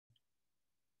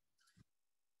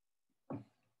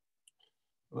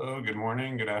Hello, good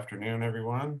morning, good afternoon,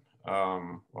 everyone.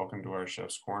 Welcome to our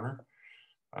Chef's Corner.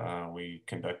 We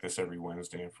conduct this every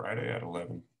Wednesday and Friday at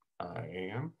 11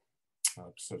 a.m.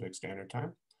 Pacific Standard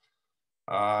Time.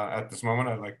 At this moment,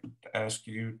 I'd like to ask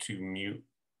you to mute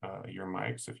your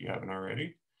mics if you haven't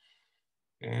already.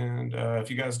 And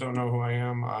if you guys don't know who I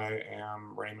am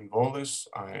Raymond Volis.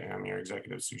 I am your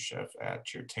executive sous chef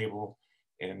at your table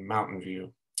in Mountain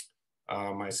View.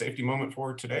 My safety moment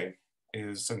for today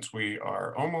is, since we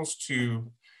are almost to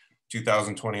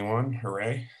 2021,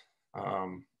 hooray.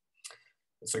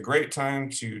 It's a great time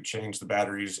to change the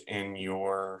batteries in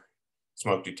your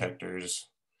smoke detectors.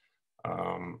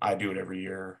 I do it every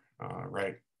year,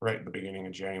 right at the beginning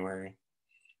of January.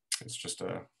 It's just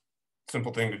a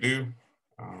simple thing to do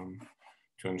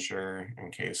to ensure,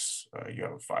 in case you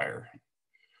have a fire,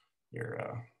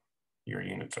 your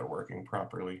units are working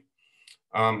properly.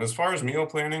 As far as meal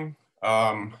planning,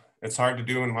 it's hard to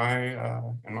do in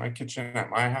my kitchen at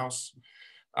my house.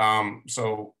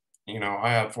 So, you know, I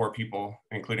have 4 people,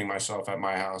 including myself, at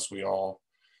my house. We all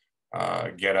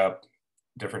get up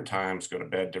different times, go to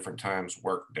bed different times,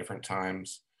 work different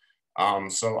times.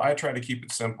 So I try to keep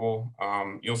it simple.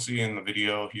 You'll see in the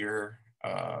video here,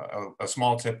 a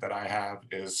small tip that I have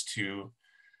is to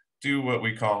do what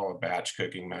we call a batch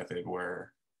cooking method,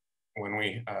 where when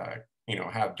we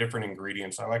have different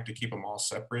ingredients, I like to keep them all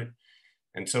separate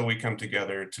until we come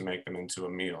together to make them into a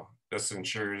meal. This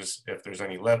ensures if there's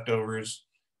any leftovers,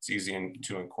 it's easy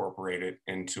to incorporate it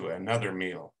into another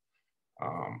meal.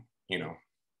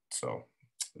 So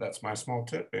that's my small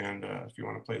tip. And if you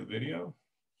want to play the video,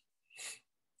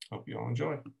 hope you all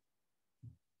enjoy.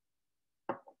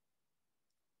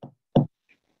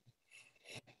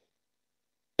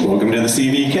 Welcome to the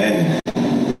CVK.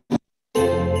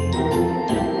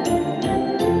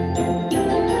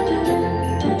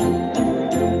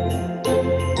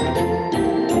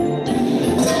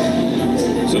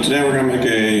 So today we're going to make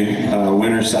a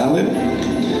winter salad.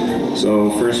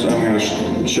 So first I'm going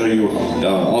to show you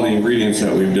all the ingredients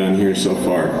that we've done here so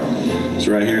far.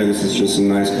 So right here, this is just some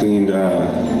nice cleaned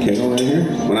kale right here.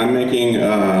 When I'm making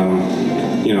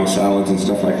salads and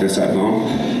stuff like this at home,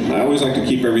 I always like to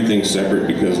keep everything separate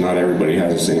because not everybody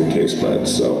has the same taste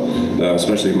buds, so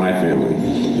especially my family.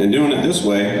 And doing it this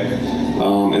way,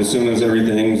 as soon as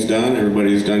everything's done,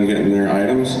 everybody's done getting their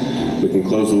items, we can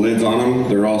close the lids on them.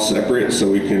 They're all separate,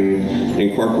 so we can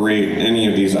incorporate any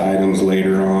of these items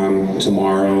later on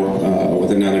tomorrow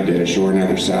with another dish or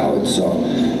another salad. So,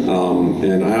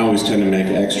 and I always tend to make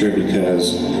extra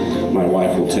because my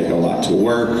wife will take a lot to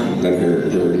work, then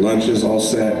her lunch is all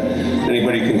set.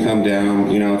 Anybody can come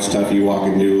down. You know, it's tough. You walk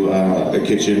into a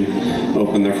kitchen,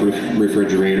 open the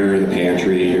refrigerator or the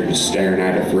pantry, you're just staring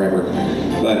at it forever.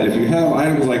 But if you have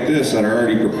items like this that are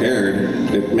already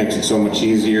prepared, it makes it so much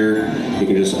easier. You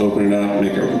can just open it up,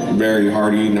 make a very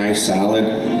hearty, nice salad.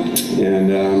 And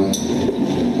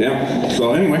yeah,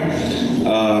 so anyway,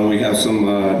 we have some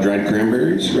dried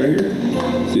cranberries right here.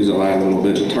 These will add a little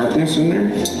bit of tartness in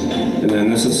there. And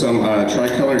then this is some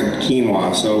tricolored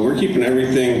quinoa. So we're keeping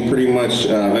everything pretty much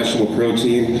vegetable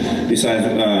protein, besides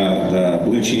the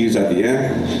blue cheese at the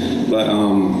end. But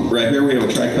right here we have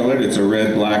a tricolored. It's a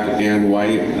red, black, and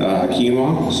white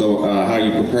quinoa. So how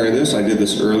you prepare this, I did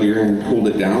this earlier and cooled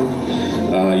it down.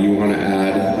 You want to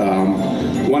add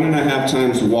 1.5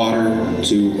 times water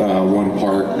to 1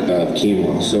 part of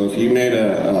quinoa. So if you made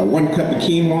a 1 cup of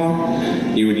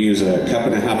quinoa, you would use 1.5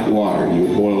 cups of water. You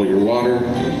would boil your water.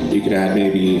 You could add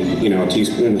maybe a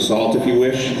teaspoon of salt if you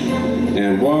wish,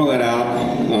 and boil that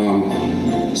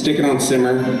out. Stick it on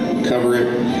simmer, cover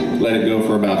it, let it go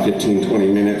for about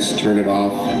 15-20 minutes, turn it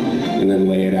off, and then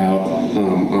lay it out.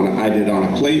 I did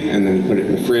on a plate, and then put it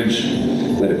in the fridge,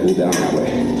 let it cool down that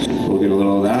way. We'll get a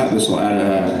little of that. This will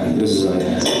add this is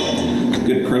a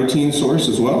good protein source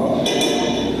as well.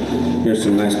 Here's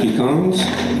some nice pecans.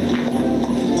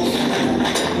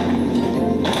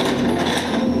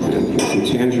 And some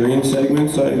tangerine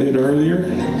segments I did earlier.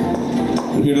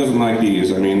 And who doesn't like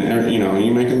these? I mean,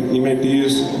 you make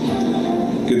these,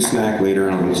 good snack later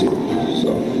on too.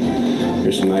 So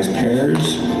here's some nice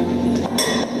pears.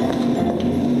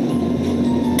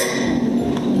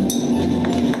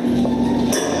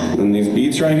 And these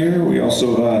beets right here, we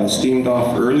also steamed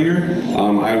off earlier.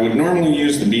 I would normally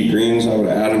use the beet greens. I would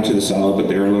add them to the salad, but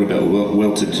they were a little bit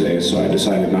wilted today, so I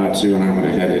decided not to, and I went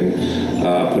ahead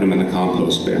and put them in the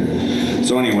compost bin.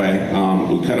 So anyway,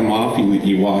 we cut them off,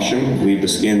 you wash them, leave the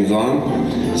skins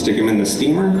on, stick them in the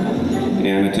steamer,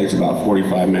 and it takes about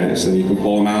 45 minutes. And you can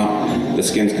pull them out. The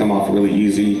skins come off really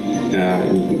easy,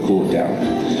 and you can cool it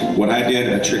down. What I did,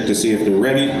 a trick to see if they're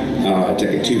ready, I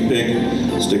take a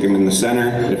toothpick, stick them in the center.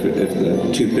 If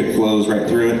the toothpick flows right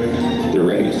through it, they're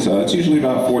ready. So it's usually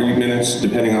about 40 minutes,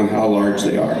 depending on how large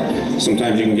they are.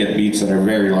 Sometimes you can get beets that are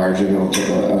very large and it'll take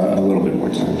a little bit more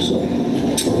time. So,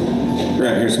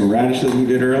 right, here's some radishes we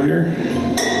did earlier.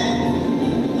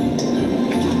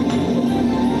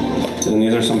 And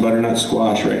these are some butternut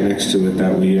squash right next to it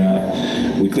that we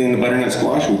cleaned the butternut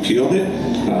squash, we peeled it,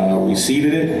 we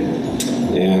seeded it,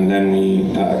 and then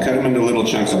we cut them into little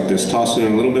chunks like this, tossed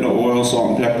in a little bit of oil,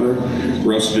 salt, and pepper,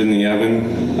 roasted in the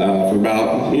oven for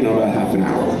about, about half an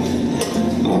hour.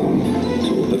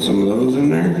 So we'll put some of those in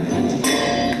there.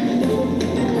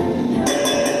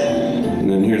 And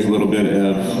then here's a little bit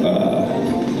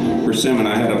of persimmon.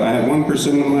 I had one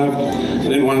persimmon left. I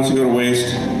didn't want it to go to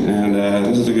waste, and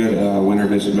this is a good winter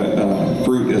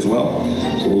fruit as well.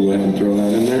 So we'll go ahead and throw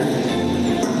that in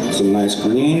there. Some nice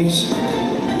greens.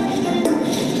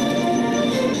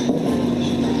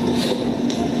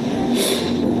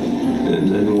 And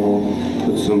then we'll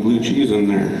put some blue cheese in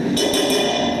there.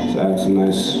 So add some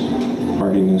nice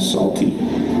heartiness, salty.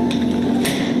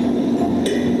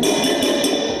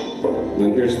 And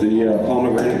then here's the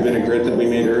pomegranate vinaigrette that we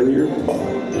made earlier.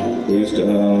 We used,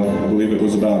 I believe it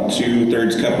was about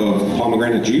 2/3 cup of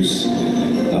pomegranate juice,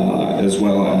 as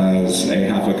well as a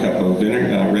half a cup of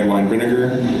red wine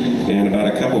vinegar, and about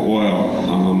a cup of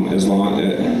oil, as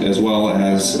well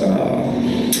as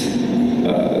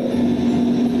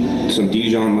some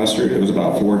Dijon mustard. It was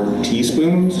about 4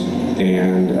 teaspoons,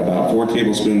 and about 4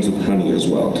 tablespoons of honey as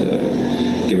well to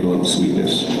give it a little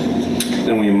sweetness.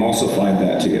 Then we emulsified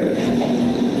that together.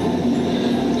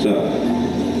 So,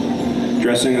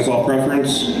 dressing is all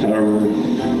preference, however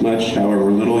much,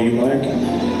 however little you like,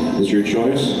 is your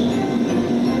choice.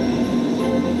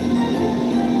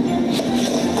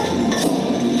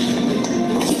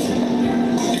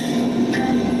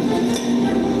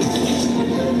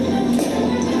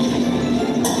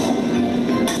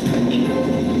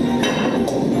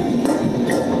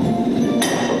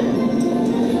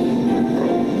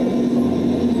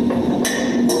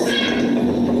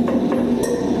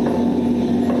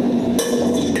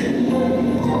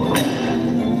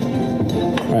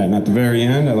 And at the very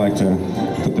end, I like to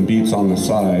put the beets on the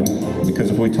side, because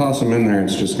if we toss them in there,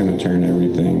 it's just going to turn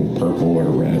everything purple or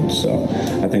red. So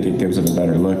I think it gives it a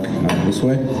better look this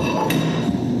way.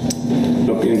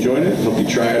 Hope you enjoyed it. Hope you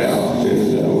try it out,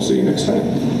 and we'll see you next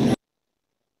time.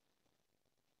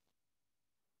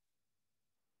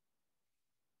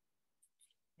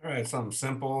 All right, something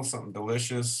simple, something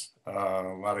delicious, a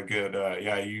lot of good,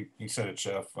 yeah, you said it,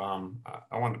 Chef. I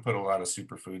wanted to put a lot of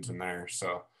superfoods in there.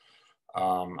 So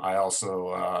I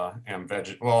also am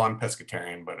I'm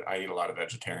pescatarian, but I eat a lot of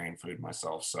vegetarian food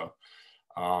myself. So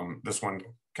this one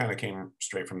kind of came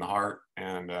straight from the heart,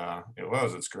 and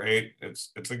it's great.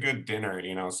 It's a good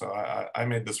dinner, so I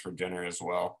made this for dinner as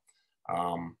well.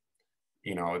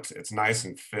 It's nice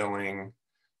and filling,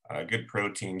 good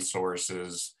protein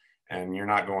sources, and you're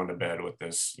not going to bed with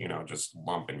this, just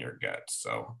lump in your gut.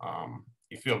 So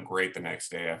you feel great the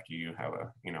next day after you have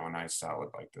a nice salad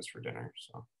like this for dinner.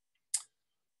 So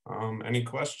any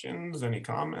questions, any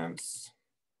comments?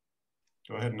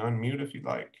 Go ahead and unmute if you'd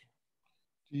like.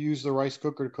 Do you use the rice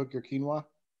cooker to cook your quinoa?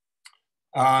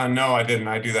 No, I didn't.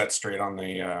 I do that straight on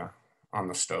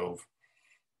the stove.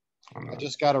 I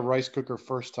just got a rice cooker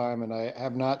first time, and I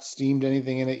have not steamed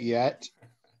anything in it yet.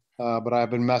 But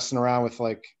I've been messing around with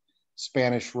like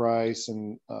Spanish rice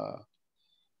and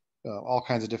all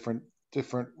kinds of different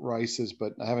rices,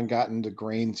 but I haven't gotten to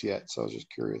grains yet. So I was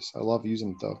just curious. I love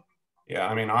using it though. Yeah,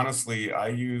 I mean, honestly, I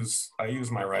use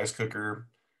my rice cooker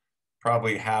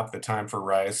probably half the time for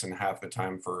rice and half the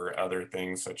time for other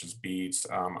things such as beets.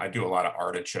 I do a lot of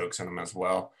artichokes in them as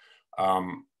well.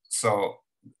 So,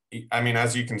 I mean,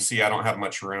 as you can see, I don't have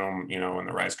much room, in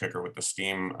the rice cooker with the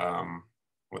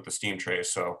steam tray.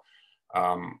 So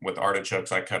with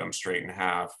artichokes, I cut them straight in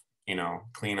half,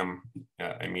 clean them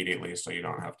immediately so you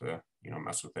don't have to,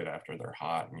 mess with it after they're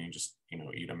hot, and you just,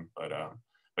 eat them. But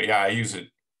yeah, I use it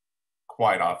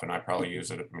quite often. I probably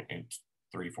use it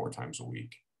 3-4 times a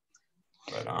week.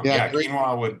 But yeah,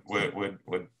 quinoa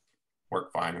would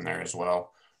work fine in there as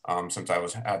well. Since I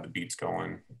had the beets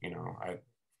going, I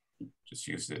just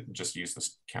use the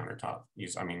countertop.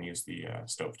 Use the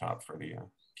stovetop for the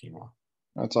quinoa.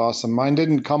 That's awesome. Mine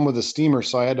didn't come with a steamer,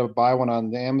 so I had to buy one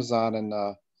on Amazon, and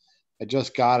I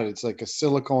just got it. It's like a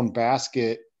silicone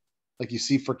basket, like you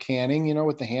see for canning,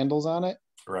 with the handles on it.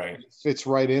 Right. It fits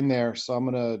right in there. So I'm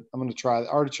gonna try the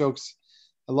artichokes.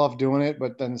 I love doing it,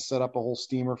 but then set up a whole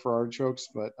steamer for artichokes.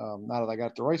 But now that I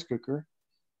got the rice cooker,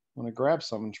 I'm gonna grab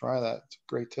some and try that. It's a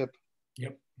great tip.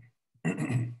 Yep.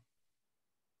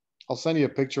 I'll send you a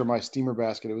picture of my steamer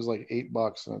basket. It was like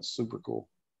 $8 and it's super cool.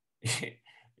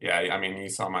 Yeah, I mean, you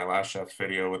saw my last chef's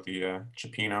video with the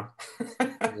Cioppino.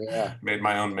 Yeah. Made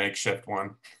my own makeshift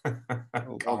one.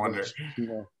 Colander.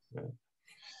 Yeah.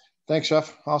 Thanks,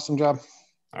 Chef. Awesome job.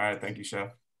 All right, thank you, Chef.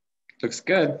 Looks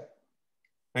good.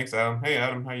 Thanks, Adam. Hey,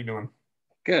 Adam, how you doing?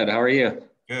 Good. How are you?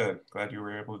 Good. Glad you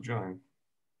were able to join.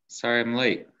 Sorry I'm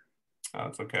late. Oh,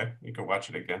 it's okay. You can watch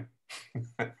it again.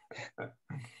 All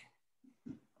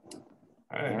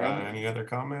right. Any other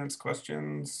comments,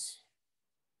 questions?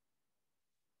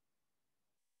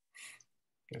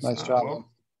 Guess nice not. job. Well,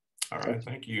 all right.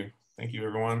 Thank you. Thank you,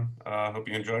 everyone. Hope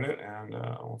you enjoyed it, and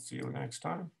we'll see you next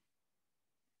time.